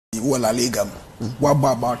La Liga. What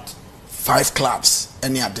about 5 clubs?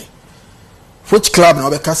 Any other? Which club now?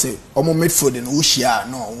 Because say, omo midfield in Ushia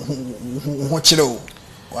no. What chilo?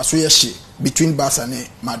 Was we between Barca and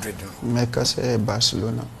Madrid? Make us say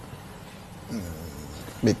Barcelona.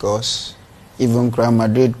 Because even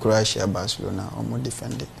Madrid, Croatia, Barcelona, omo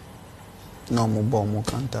defend it. No more bomb, more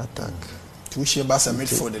counter attack. To share Barca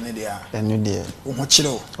midfield in the air. And you there. What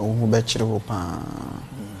chilo? Who bet you pa?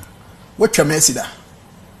 What your Messi da?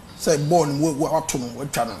 Say born what to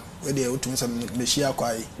what channel? Where they to some Meshia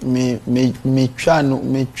kwai. Me trying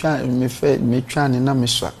na me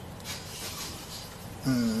swa.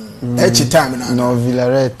 Each time na. No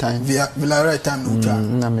Villarreal time. Villarreal time no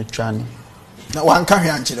trying. Na me trying. Na one can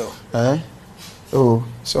hear chilo. Oh,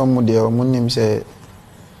 some de o munim say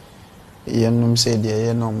yenum say de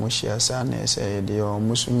ye no mo hia sa na say de o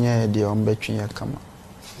musunya de o mbetwe yakama.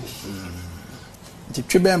 The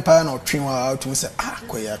trip empire no train out to say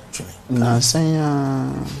koya train. Na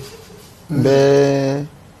sanya be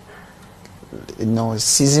no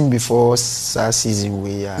season before season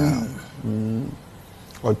we are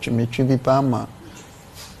or me pama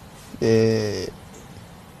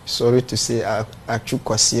sorry to say I took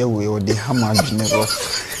kwasia we or the hammer general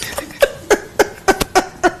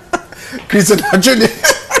Christian Junior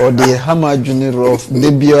or the hammer general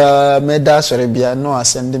the bia meda sorebia no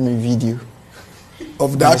send me video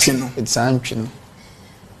of that channel. It's ancient.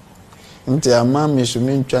 Nti ama me so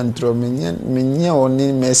me ntwa ntro me nye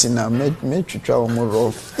oni Messi na me twitwa o mo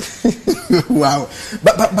rough. Wow.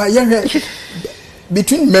 But yeah,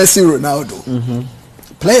 between Messi and Ronaldo,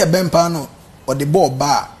 player bempa no or the ball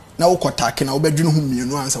bar na wo kotake na wo bedwunu hu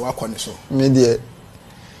mienu ansa wakɔ ne so. Me dey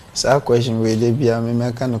sa question we dey bia me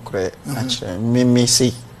meka no kre ache me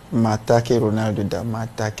Messi ma attack Ronaldo da ma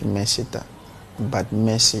attack Messi ta but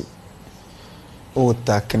Messi o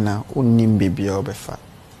takna unim bibia obefa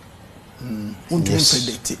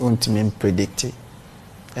untimi predict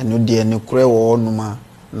eno de ne kure wo onuma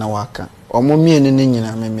na waka omo mienu ne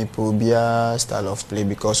nyina me pe obia style of play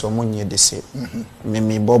because omo nye the same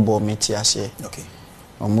me bobo meti ase okay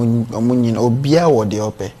omo nyina obia wo de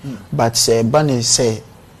ope but say bani say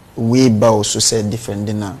we bow so say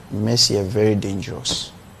defending na Messi is very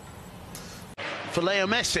dangerous. For Lionel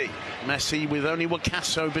Messi with only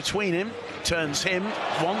Wakaso between him, turns him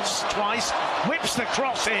once, twice, whips the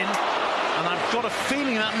cross in, and I've got a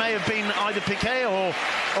feeling that may have been either Piqué or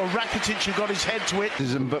Rakitic who got his head to it.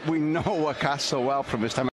 But we know Wakaso well from his time.